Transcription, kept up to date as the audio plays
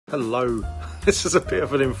Hello, this is a bit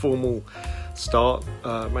of an informal start,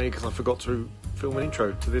 mainly because I forgot to film an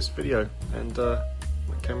intro to this video and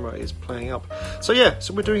my camera is playing up. So yeah,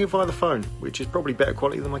 so we're doing it via the phone, which is probably better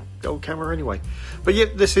quality than my old camera anyway. But yeah,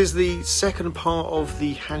 this is the second part of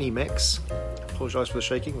the Hanimex. Apologise for the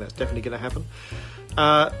shaking, that's definitely going to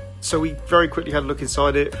happen. So we very quickly had a look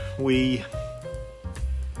inside it. We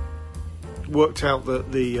worked out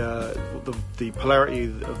that the polarity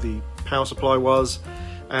of the power supply was,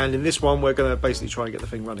 and in this one we're going to basically try and get the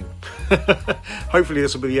thing running. Hopefully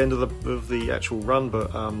this will be the end of the actual run, but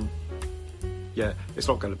yeah, it's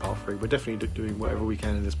not going to part 3. We're definitely doing whatever we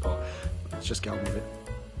can in this part. Let's just get on with it.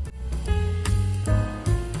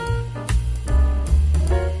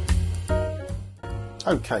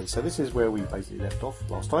 Okay, so this is where we basically left off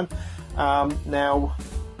last time. Now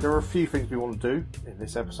there are a few things we want to do in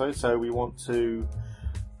this episode. So we want to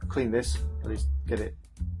clean this, at least get it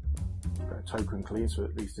token clean, so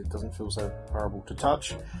at least it doesn't feel so horrible to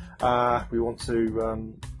touch. We want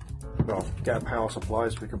to well, get a power supply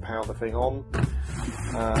so we can power the thing on.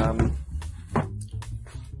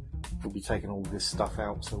 We'll be taking all this stuff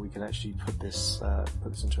out so we can actually put this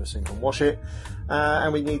into a sink and wash it.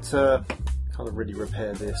 And we need to kind of really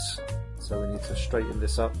repair this, so we need to straighten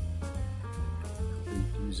this up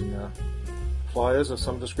using pliers of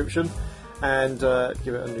some description, and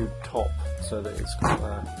give it a new top so that it's got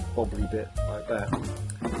a wobbly bit like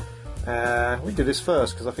that. We do this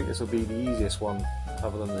first because I think this will be the easiest one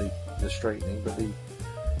other than the straightening, but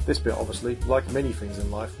this bit obviously, like many things in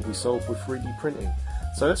life, will be solved with 3D printing.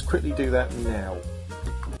 So let's quickly do that now.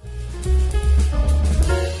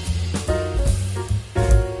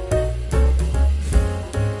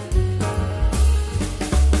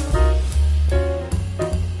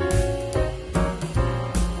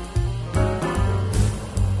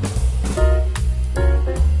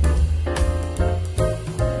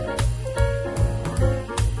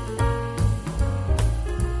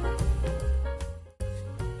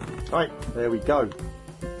 Right, there we go.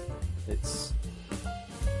 It's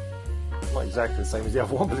not exactly the same as the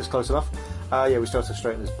other one, but it's close enough. Yeah, we still have to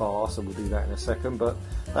straighten this bar, so we'll do that in a second, but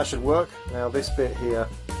that should work. Now this bit here,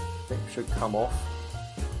 I think should come off.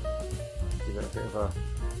 Give it a bit of a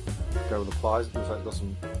go with the pliers. It looks like it's got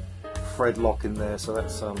some thread lock in there, so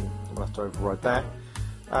that's we'll have to override that.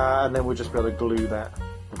 And then we'll just be able to glue that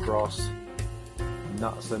brass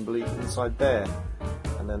nut assembly inside there,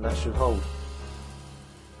 and then that should hold.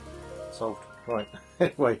 Solved. Right,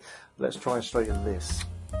 anyway, let's try and straighten this.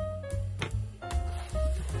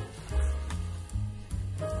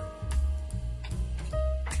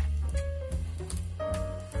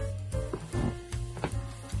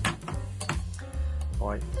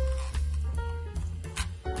 Right,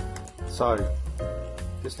 so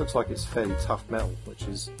this looks like it's fairly tough metal, which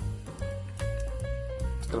is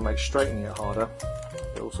it's going to make straightening it harder,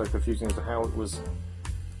 but also confusing as to how it was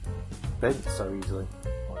bent so easily.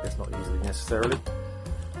 I guess not easily necessarily.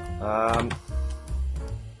 Okay,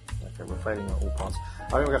 we're failing at all parts. I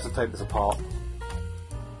think we're going to have to take this apart.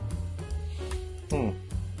 It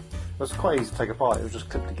was quite easy to take apart. It was just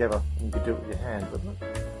clipped together and you could do it with your hand, but look,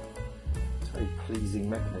 it's a very pleasing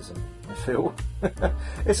mechanism, I feel.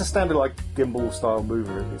 It's a standard like gimbal style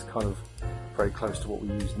mover. It's kind of very close to what we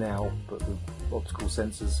use now, but with optical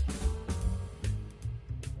sensors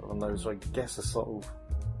on those. I guess a sort of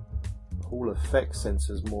Hall effect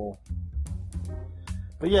sensors more,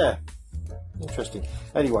 but yeah, interesting.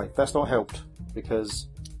 Anyway, that's not helped because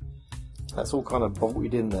that's all kind of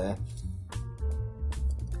bolted in there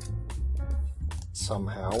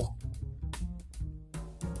somehow.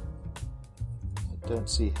 I don't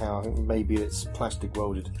see how. I think maybe it's plastic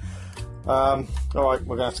welded. Alright,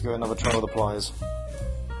 we're going to have to give it another try with the pliers.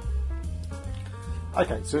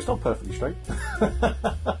 Okay, so it's not perfectly straight,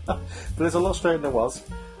 but it's a lot straighter than it was.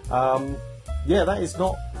 Yeah, that's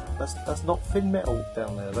not thin metal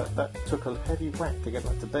down there. That took a heavy whack to get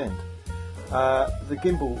that to bend. The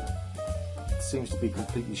gimbal seems to be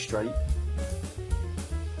completely straight,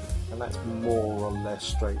 and that's more or less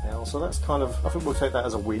straight now. So that's kind of, I think we'll take that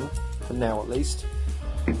as a win for now at least.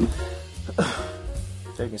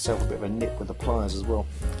 Gave myself a bit of a nip with the pliers as well.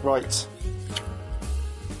 Right.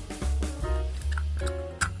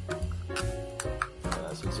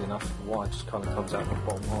 That's easy enough. The wire just kind of comes out the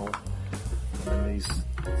bottom hole. And then these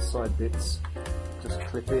side bits just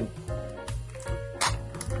clip in.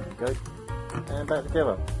 There we go. And back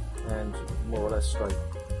together. And more or less straight.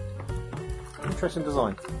 Interesting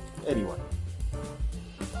design. Anyway.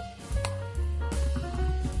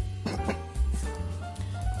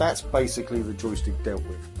 That's basically the joystick dealt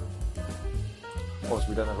with. Obviously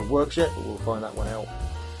we don't have a works yet, but we'll find that one out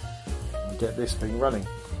and get this thing running.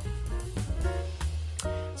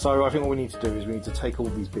 So I think what we need to do is we need to take all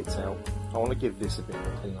these bits out. I want to give this a bit of a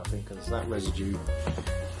clean, I think, because that residue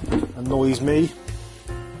annoys me.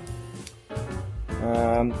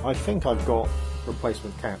 I think I've got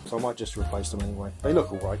replacement caps. I might just replace them anyway. They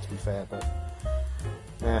look alright, to be fair, but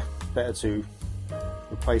yeah, better to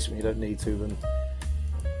replace them if you don't need to than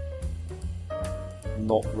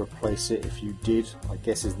not replace it if you did, I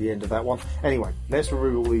guess is the end of that one. Anyway, let's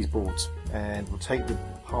remove all these boards and we'll take the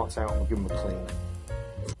parts out and we'll give them a clean.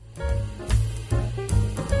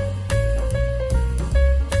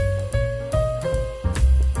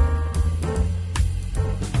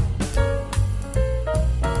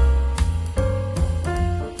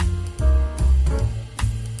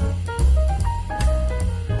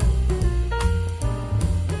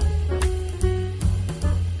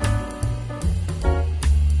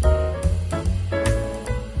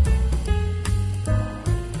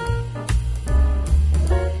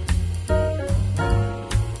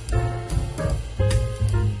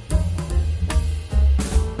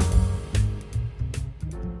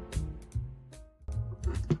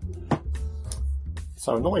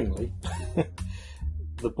 So annoyingly,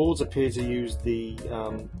 the boards appear to use the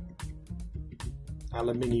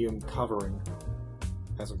aluminium covering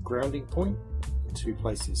as a grounding point in two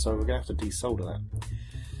places, so we're going to have to desolder that.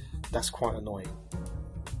 That's quite annoying.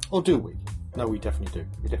 Or do we? No, we definitely do.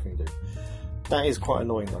 We definitely do. That is quite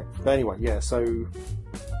annoying though. But anyway, yeah, so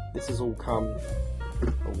this has all come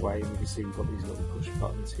away, and you can see we've got these little push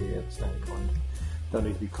buttons here, standing kind. Don't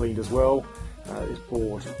need to be cleaned as well. This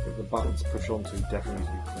board that the buttons push onto definitely needs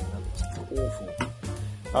to be cleaned. That looks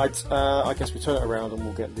awful. I guess we turn it around and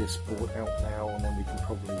we'll get this board out now, and then we can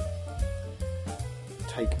probably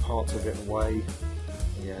take parts of it away.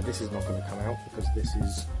 Yeah, this is not going to come out because this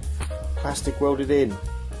is plastic welded in.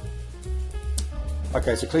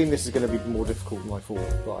 Okay, so cleaning this is going to be more difficult than I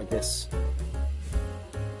thought, but I guess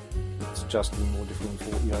it's just more difficult than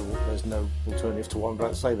I thought. You know, there's no alternative to what I'm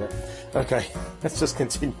about to say there. Okay, let's just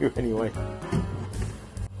continue anyway.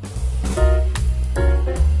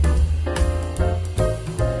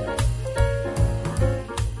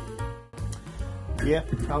 Yeah,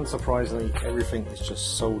 unsurprisingly, everything is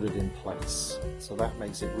just soldered in place, so that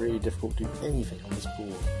makes it really difficult to do anything on this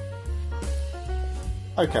board.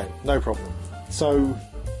 Okay, no problem. So,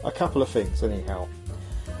 a couple of things anyhow.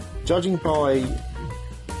 Judging by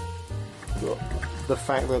the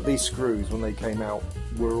fact that these screws, when they came out,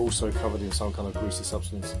 were also covered in some kind of greasy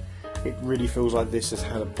substance, it really feels like this has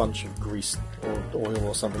had a bunch of grease or oil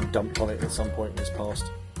or something dumped on it at some point in its past.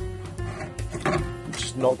 Which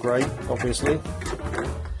is not great, obviously.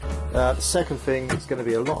 The second thing, it's going to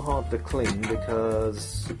be a lot harder to clean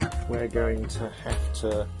because we're going to have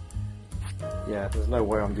to... Yeah, there's no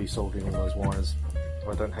way I'm desoldering all those wires.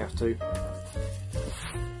 I don't have to.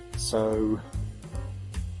 So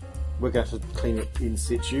we're going to clean it in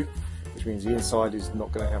situ, which means the inside is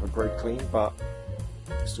not going to have a great clean, but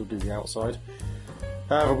we'll still do the outside.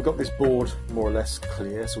 However, we've got this board more or less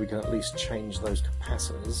clear, so we can at least change those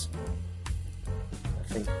capacitors.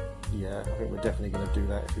 I think we're definitely going to do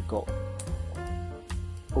that if we've got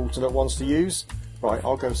alternate ones to use. Right,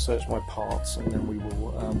 I'll go search my parts, and then we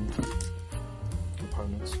will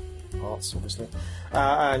components, parts, obviously,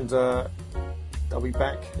 and I'll be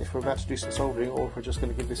back if we're about to do some soldering, or if we're just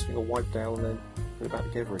going to give this thing a wipe down and then put it back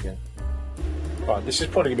together again. Right, this is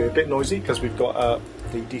probably going to be a bit noisy because we've got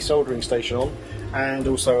the desoldering station on and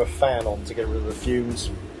also a fan on to get rid of the fumes,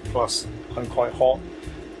 plus I'm quite hot.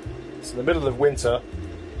 It's in the middle of winter,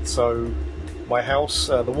 so my house,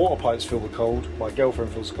 the water pipes feel the cold, my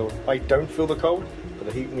girlfriend feels the cold. I don't feel the cold, but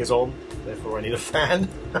the heating is on, therefore I need a fan.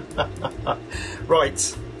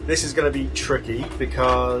 Right, this is going to be tricky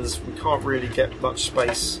because we can't really get much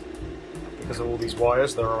space because of all these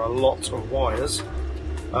wires. There are a lot of wires.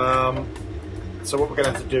 So what we're going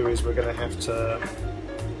to have to do is we're going to have to...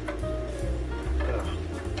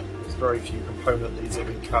 there's very few component leads that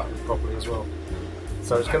have been cut properly as well.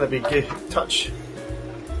 So it's going to be touch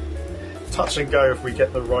and go if we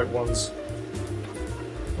get the right ones.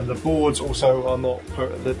 And the boards also are not,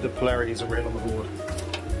 the polarities are written on the board.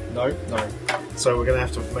 No. So we're going to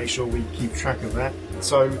have to make sure we keep track of that.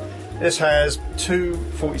 So this has two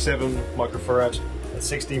 47 microfarad at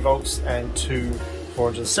 16 volts and two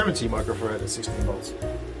 470 microfarad at 16 volts.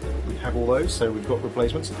 We have all those, so we've got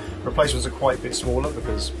replacements. Replacements are quite a bit smaller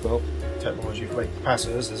because, well, technology for making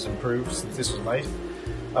capacitors has improved since this was made.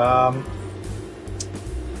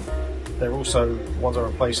 They're also, ones I'm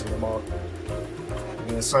replacing them are, I'm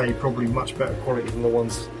going to say, probably much better quality than the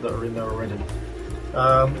ones that are in there already.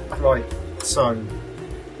 Right, so,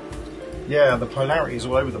 yeah, the polarity is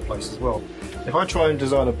all over the place as well. If I try and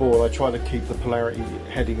design a board, I try to keep the polarity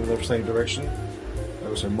heading in the same direction. I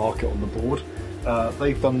also mark it on the board.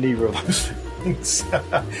 They've done neither of those things.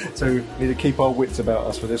 So we need to keep our wits about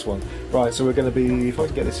us for this one. Right, so we're going to be, if I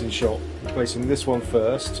can get this in shot, placing this one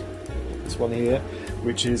first, this one here,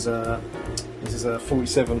 which is this is a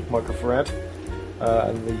 47 microfarad,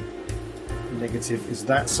 and the negative is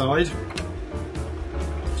that side.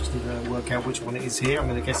 Just need to work out which one it is here. I'm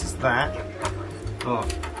going to guess it's that. Oh,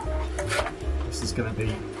 this is going to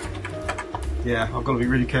be, yeah, I've got to be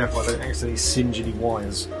really careful I don't accidentally singe any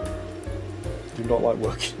wires. I do not like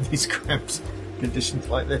working in these cramped conditions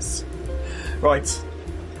like this. Right,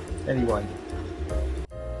 anyway.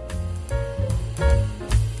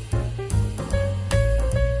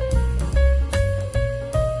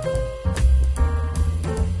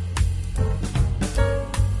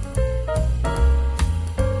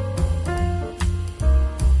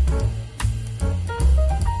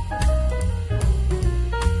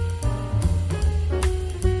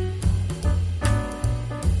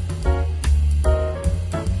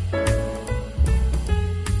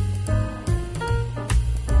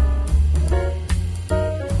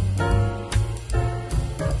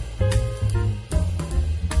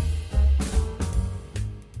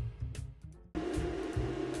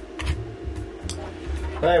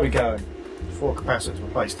 There we go, 4 capacitors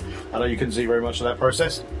replaced. I know you couldn't see very much of that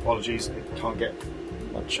process. Apologies, I can't get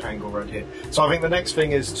much angle around here. So I think the next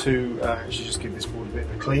thing is to actually just give this board a bit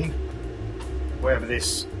of a clean. Wherever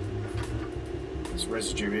this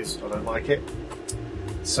residue is, I don't like it.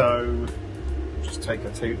 So just take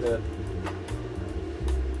no,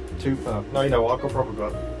 you know what, I've got proper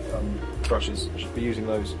brushes. I should be using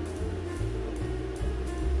those.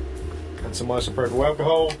 And some isopropyl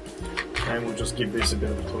alcohol. And we'll just give this a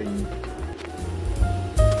bit of a clean.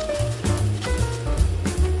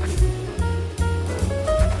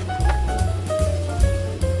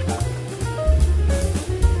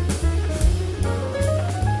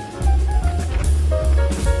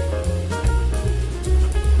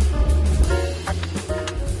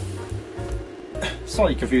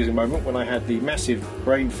 Slightly confusing moment when I had the massive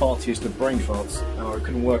brain fartiest of brain farts and I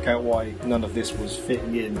couldn't work out why none of this was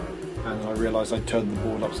fitting in. And I realised I'd turned the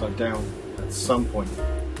board upside down at some point.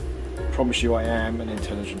 I promise you I am an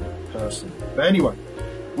intelligent person. But anyway,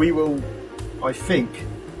 we will, I think,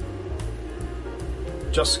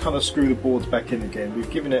 just kind of screw the boards back in again. We've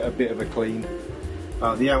given it a bit of a clean.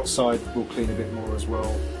 The outside will clean a bit more as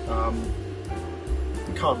well.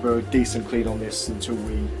 We can't do a decent clean on this until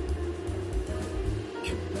we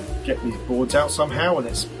get these boards out somehow, and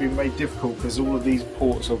it's been made difficult because all of these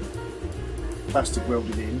ports are plastic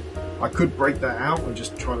welded in. I could break that out and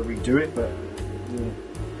just try to redo it, but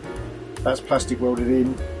that's plastic welded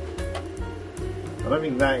in. I don't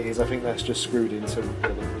think that is. I think that's just screwed in, so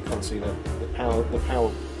you can't see the power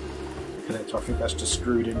connector. I think that's just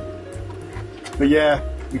screwed in. But yeah,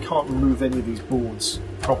 we can't remove any of these boards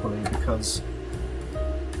properly because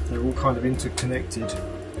they're all kind of interconnected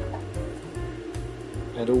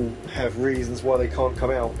and all have reasons why they can't come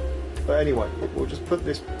out. But anyway, we'll just put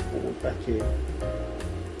this board back in.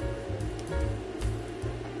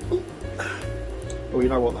 Oh, you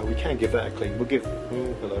know what though, we can give that a clean. We'll give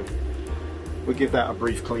We'll give that a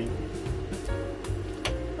brief clean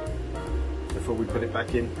before we put it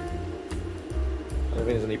back in. I don't think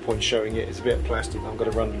there's any point showing it. It's a bit of plastic. I'm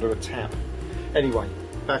going to run under a tap. Anyway,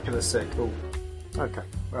 back in a sec. Oh, okay.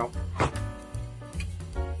 Well,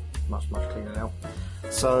 much cleaner now.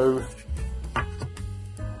 So,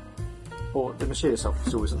 well, the machine itself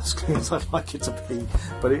still isn't as clean as I'd like it to be,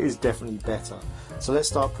 but it is definitely better. So let's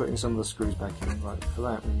start putting some of the screws back in. Right, for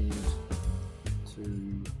that we need to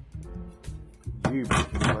put you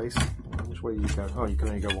back in place. Which way do you go? Oh, you can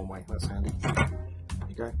only go one way. That's handy. There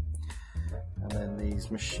you go. And then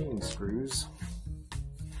these machine screws.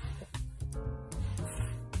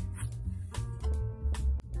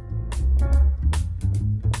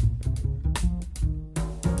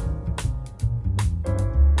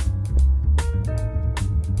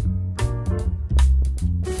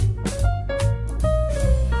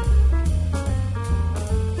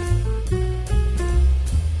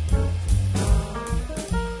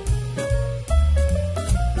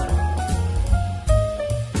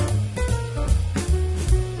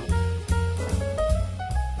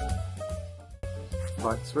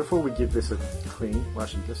 Right, so before we give this a clean, well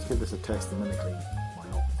actually let's give this a test and then a clean, why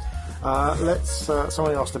not?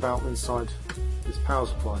 Someone asked about inside this power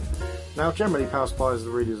supply. Now generally power supplies are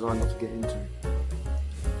really designed not to get into.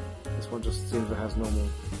 This one just seems it has normal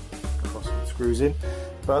cross screws in,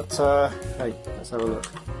 but hey, let's have a look.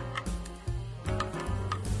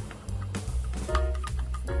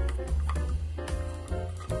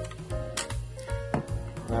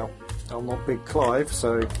 Now, I'm not Big Clive,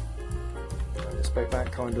 so don't expect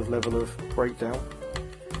that kind of level of breakdown.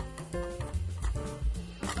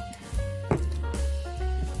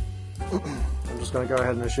 I'm just going to go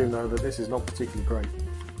ahead and assume though that this is not particularly great.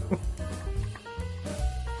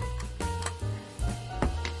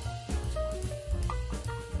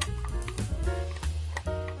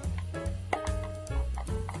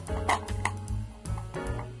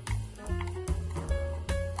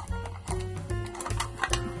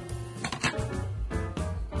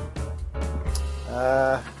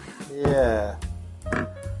 Yeah.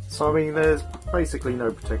 So I mean, there's basically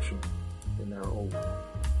no protection in there at all.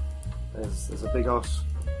 There's a big ass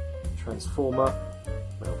transformer,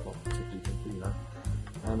 well, not particularly big, you know,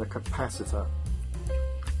 and a capacitor,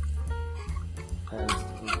 and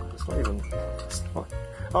it's not even.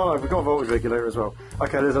 Oh no, we've got a voltage regulator as well.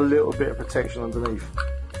 Okay, there's a little bit of protection underneath,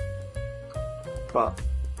 but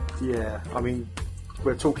yeah, I mean,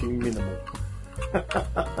 we're talking minimal.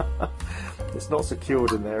 It's not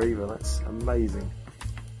secured in there either. That's amazing.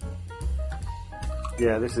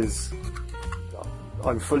 Yeah, this is.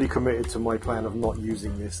 I'm fully committed to my plan of not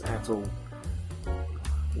using this at all.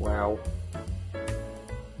 Wow.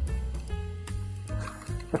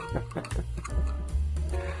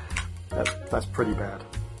 That's pretty bad.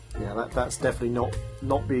 Yeah, that's definitely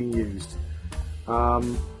not being used. I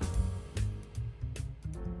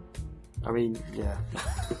mean, yeah.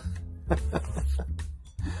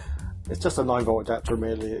 It's just a 9-volt adapter,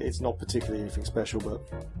 merely. It's not particularly anything special, but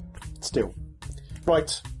still.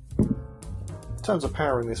 Right. In terms of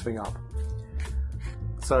powering this thing up,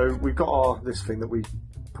 so we've got this thing that we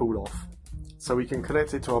pulled off, so we can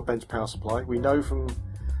connect it to our bench power supply. We know from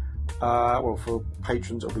well, for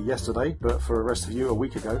patrons it'll be yesterday, but for the rest of you a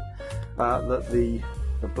week ago, that the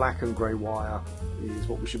black and grey wire is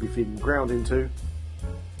what we should be feeding ground into.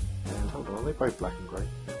 And hold on, are they both black and grey?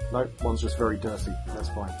 No, one's just very dirty. That's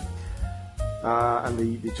fine. And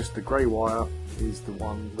the grey wire is the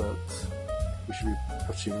one that we should be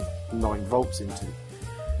putting 9 volts into.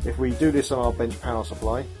 If we do this on our bench power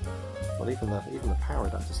supply, well, even the power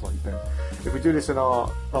adapter is slightly bent. If we do this in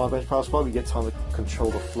our bench power supply, we get time to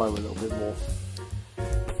control the flow a little bit more.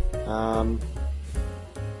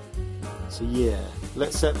 So yeah,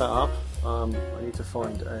 let's set that up. I need to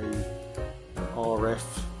find an RF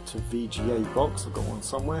to VGA box. I've got one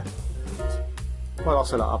somewhere. Well, I'll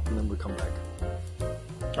set that up and then we'll come back.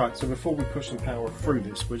 Alright, so before we push the power through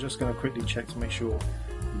this, we're just going to quickly check to make sure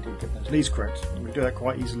we do get those leads correct. And we do that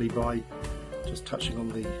quite easily by just touching on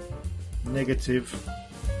the negative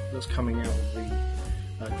that's coming out of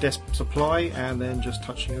the desk supply, and then just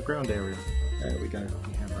touching a ground area. There we go,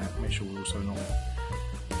 we have that. Make sure we're also not,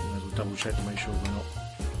 we'll double check to make sure we're not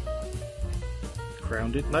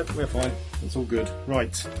grounded. Nope, we're fine, it's all good.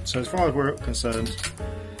 Right, so as far as we're concerned,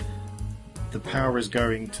 the power is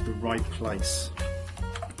going to the right place.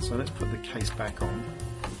 So let's put the case back on.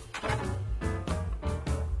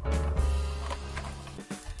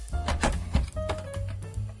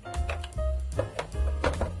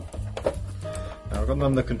 Now I've got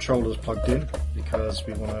none of the controllers plugged in because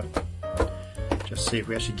we want to just see if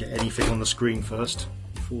we actually get anything on the screen first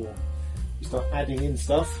before we start adding in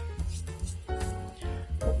stuff.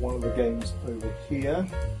 Got one of the games over here.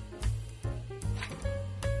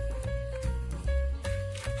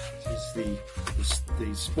 This is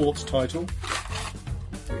the sports title,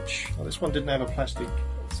 which this one didn't have a plastic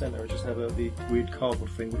centre, it just had the weird cardboard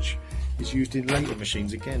thing which is used in later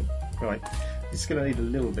machines again. Right, it's going to need a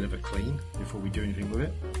little bit of a clean before we do anything with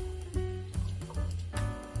it.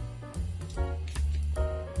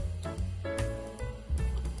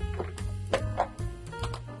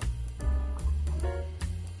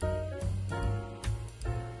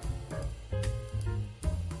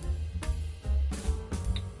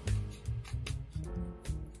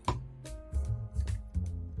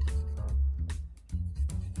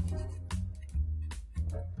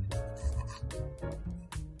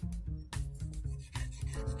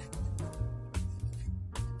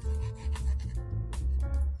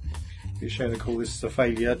 It's showing to call this a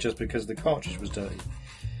failure just because the cartridge was dirty.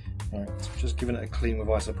 Right, so just giving it a clean with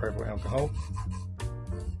isopropyl alcohol.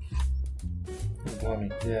 Oh,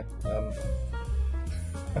 blimey, yeah.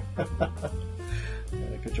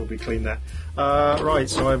 Good job we cleaned that. Right,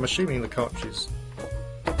 so I'm assuming the cartridge is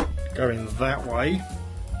going that way.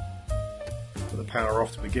 Put the power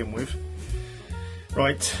off to begin with.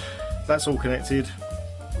 Right, that's all connected.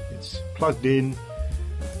 It's plugged in.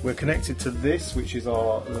 We're connected to this, which is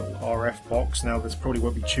our little RF box. Now, this probably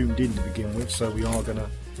won't be tuned in to begin with, so we are going to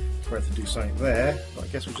have to do something there. But I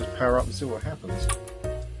guess we'll just power up and see what happens.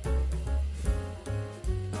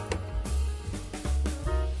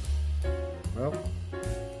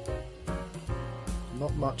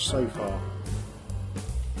 much so far.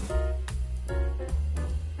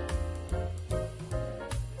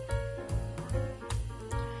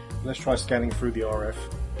 Let's try scanning through the RF.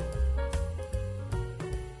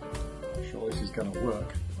 I'm sure this is going to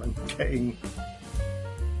work. I'm getting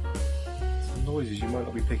some noises you might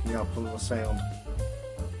not be picking up on the sound.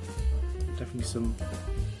 Definitely some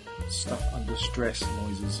stuff under stress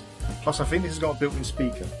noises. Plus I think this has got a built-in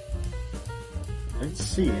speaker. I don't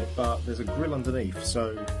see it, but there's a grill underneath,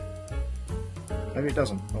 so maybe it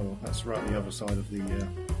doesn't. Oh, that's right on the other side of the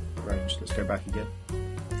range. Let's go back again.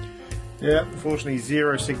 Yeah, unfortunately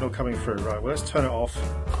zero signal coming through. Right, well let's turn it off.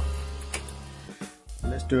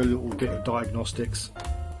 Let's do a little bit of diagnostics.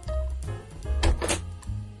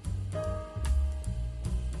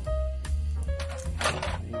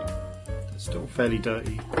 It's still fairly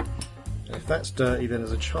dirty. And if that's dirty, then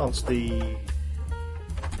there's a chance this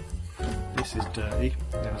is dirty.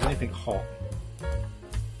 Now, there's anything hot.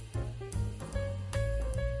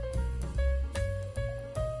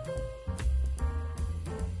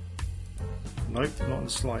 Nope, not in the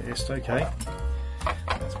slightest. Okay,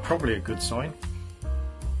 that's probably a good sign.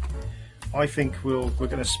 I think we're going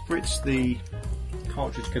to spritz the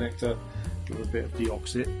cartridge connector with a bit of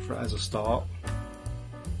deoxit as a start.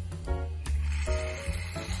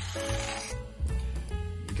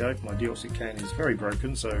 There we go. My deoxit can is very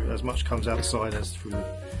broken, so as much comes outside as through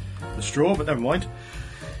the straw, but never mind.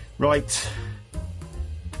 Right.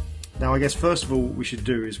 Now I guess first of all what we should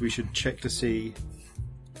do is we should check to see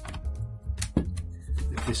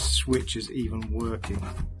this switch is even working.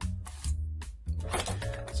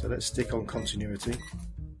 So let's stick on continuity.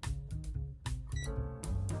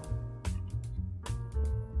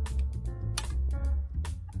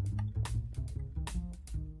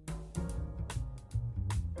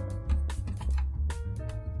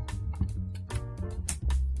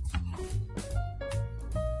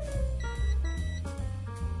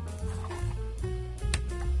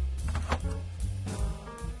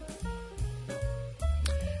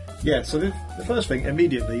 Yeah, so the first thing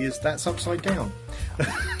immediately is that's upside down.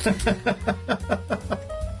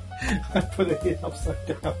 I put it here upside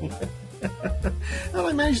down. How did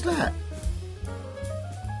I manage that?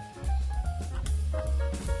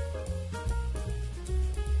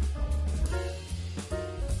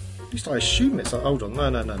 At least I assume it's... Hold on,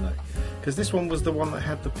 no. Because this one was the one that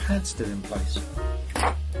had the pad still in place.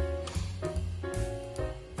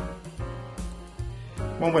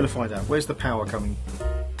 One way to find out. Where's the power coming?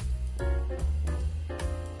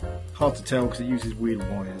 Hard to tell because it uses weird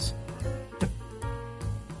wires.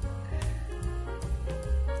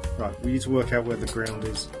 Right, we need to work out where the ground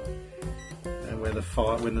is and where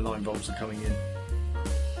when the 9 volts are coming in.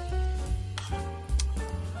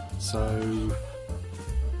 So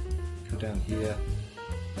go down here.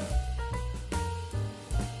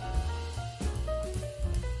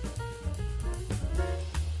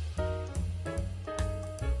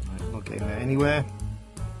 I'm not getting there anywhere.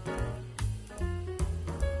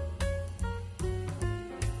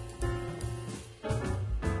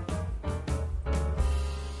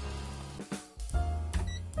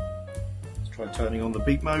 Turning on the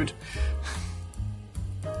beep mode.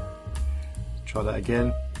 Try that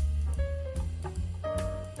again.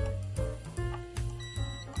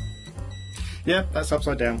 Yeah, that's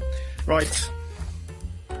upside down. Right.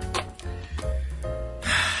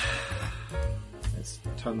 Let's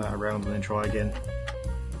turn that around and then try again.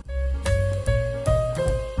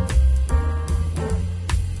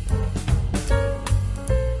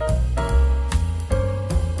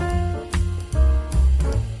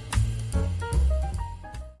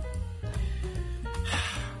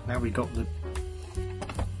 Now we got the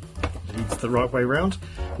leads the right way round.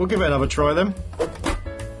 We'll give it another try then. We're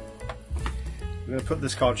going to put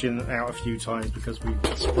this cartridge in and out a few times because we've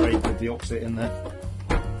sprayed with the deoxit in there,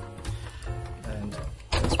 and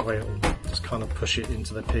this way it will just kind of push it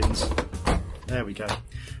into the pins. There we go.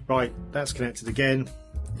 Right, that's connected again.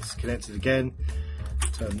 It's connected again.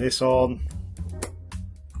 Turn this on.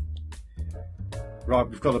 Right,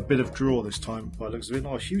 we've got a bit of draw this time by the looks of it.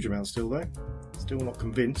 Not a huge amount still though. Still not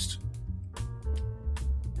convinced.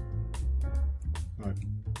 Right.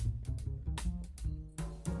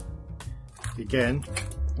 Again,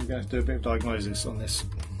 I'm going to do a bit of diagnosis on this.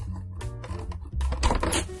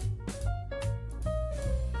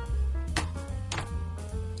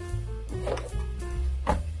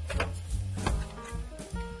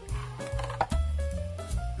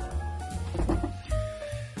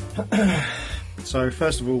 So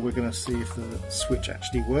first of all we're going to see if the switch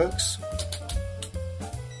actually works,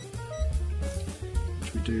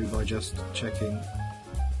 which we do by just checking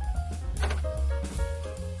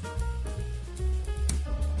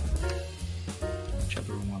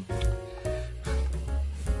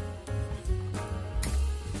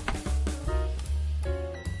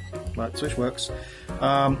Right, switch works.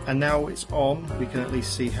 And now it's on, we can at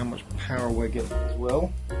least see how much power we're getting as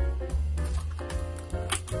well.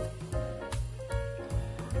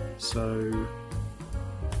 So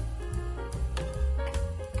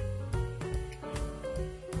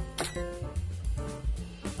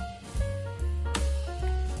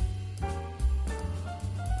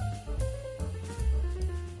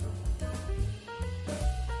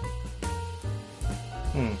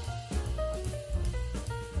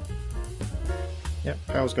yep,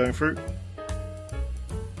 power's going through.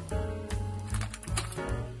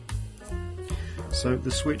 So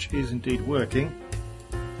the switch is indeed working.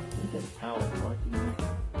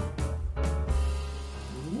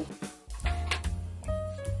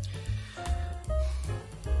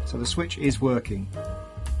 So the switch is working.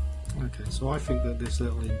 Okay, so I think that this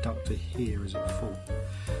little inductor here is at full.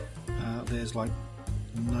 There's like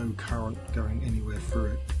no current going anywhere through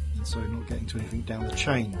it, and so not getting to anything down the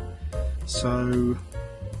chain. So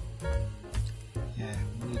yeah,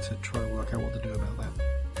 we need to try to work out what to do about that.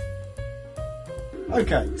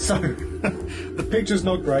 Okay, so the picture's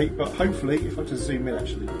not great, but hopefully, if I just zoom in,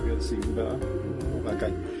 actually, you'll be able to see even better.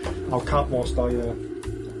 Okay, I'll cut whilst I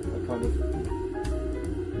kind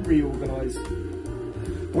of reorganise.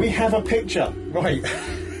 We have a picture, right?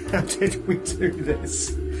 How did we do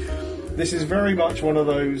this? This is very much one of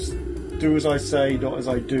those do as I say, not as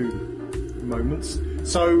I do moments.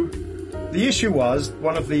 So the issue was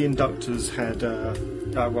one of the inductors had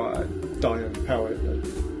diode power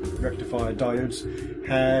rectifier diodes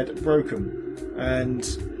had broken, and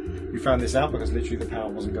we found this out because literally the power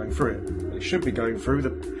wasn't going through it. It should be going through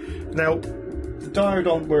now. The diode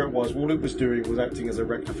on where it was, all it was doing was acting as a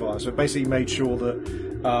rectifier. So it basically made sure that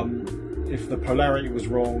if the polarity was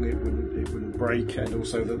wrong, it wouldn't break, and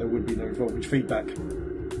also that there would be no voltage feedback.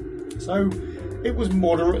 So it was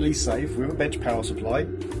moderately safe with a bench power supply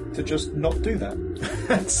to just not do that.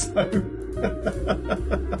 So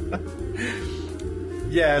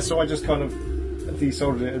yeah, so I just kind of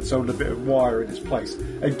desoldered it and soldered a bit of wire in its place.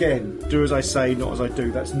 Again, do as I say, not as I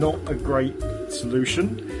do. That's not a great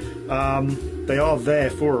solution. They are there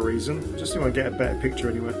for a reason. Just so I get a better picture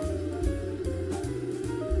anyway.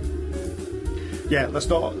 Yeah, that's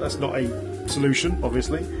not a solution.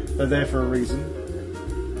 Obviously, they're there for a reason.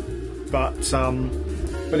 But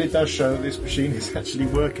it does show that this machine is actually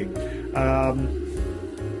working.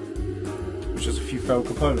 Which has a few failed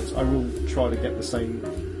components. I will try to get the same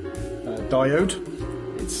diode.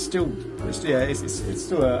 It's still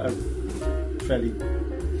a fairly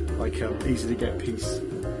easy to get piece.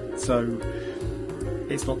 So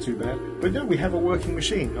it's not too bad. But no, we have a working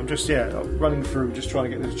machine. I'm just running through, just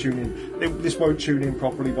trying to get this to tune in. This won't tune in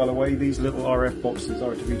properly, by the way. These little RF boxes,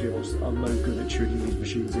 TVG boxes, are no good at tuning these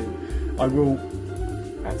machines in. I will,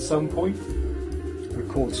 at some point,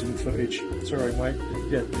 record some footage. Sorry, mate.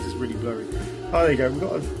 Yeah, this is really blurry. Oh, there you go. We've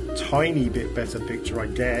got a tiny bit better picture, I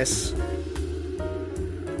guess.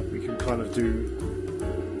 We can kind of do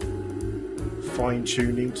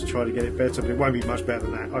fine-tuning to try to get it better, but it won't be much better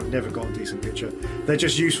than that. I've never got a decent picture. They're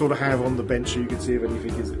just useful to have on the bench so you can see if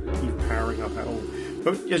anything is powering up at all.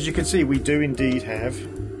 But as you can see, we do indeed have...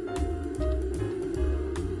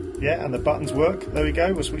 Yeah, and the buttons work. There we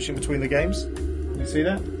go. We're switching between the games. You see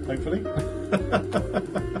that? Hopefully.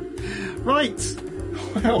 Right.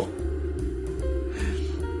 Well.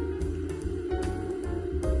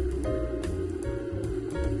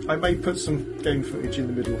 I may put some game footage in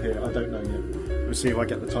the middle here. I don't know yet. We'll see if I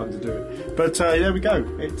get the time to do it. But there we go.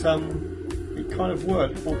 It kind of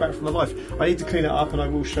worked. It brought back from the life. I need to clean it up, and I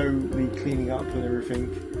will show the cleaning up and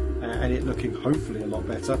everything, and it looking hopefully a lot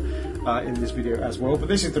better in this video as well. But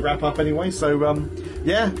this is the wrap up anyway. So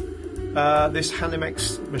this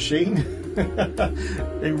Hanimex machine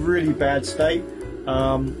in really bad state.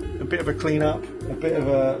 A bit of a clean up, a bit of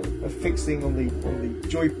a fixing on the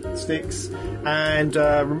joysticks, and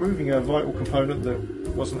removing a vital component that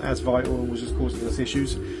wasn't as vital and was just causing us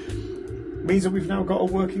issues. Means that we've now got a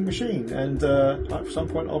working machine, and at some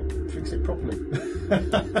point I'll fix it properly.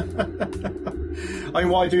 I mean,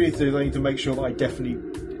 what I do need to do is I need to make sure that I definitely,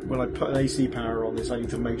 when I put an AC power on this, I need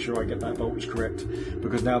to make sure I get that voltage correct,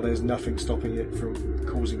 because now there's nothing stopping it from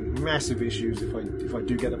causing massive issues if I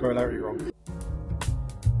do get the polarity wrong.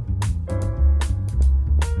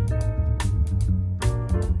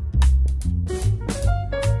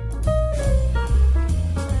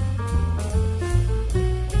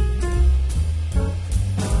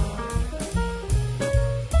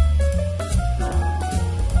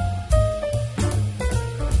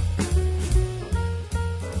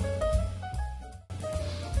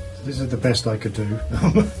 This is the best I could do.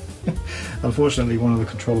 Unfortunately, one of the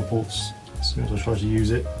controller ports, as soon as I try to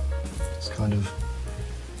use it, It's kind of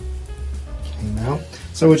came out.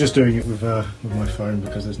 So we're just doing it with my phone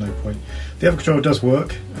because there's no point. The other controller does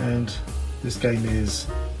work, and this game is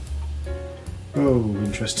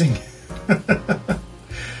interesting.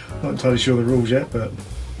 Not entirely sure the rules yet, but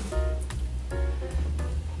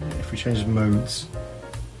if we change the modes,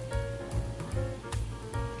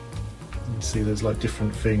 you can see there's like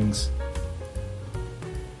different things.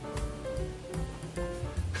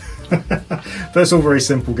 But it's all very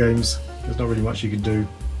simple games. There's not really much you can do.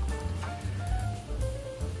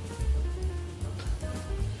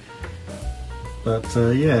 But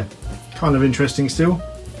yeah, kind of interesting still.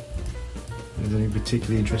 There's anything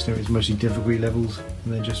particularly interesting. It's mostly difficulty levels,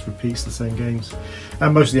 and then just repeats the same games.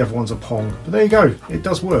 And most of the other ones are Pong. But there you go, it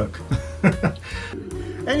does work.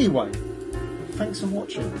 Anyway, thanks for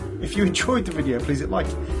watching. If you enjoyed the video, please hit like.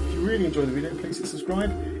 If you really enjoyed the video, please hit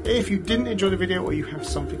subscribe. If you didn't enjoy the video or you have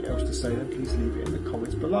something else to say, then please leave it in the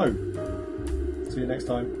comments below. See you next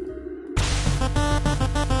time.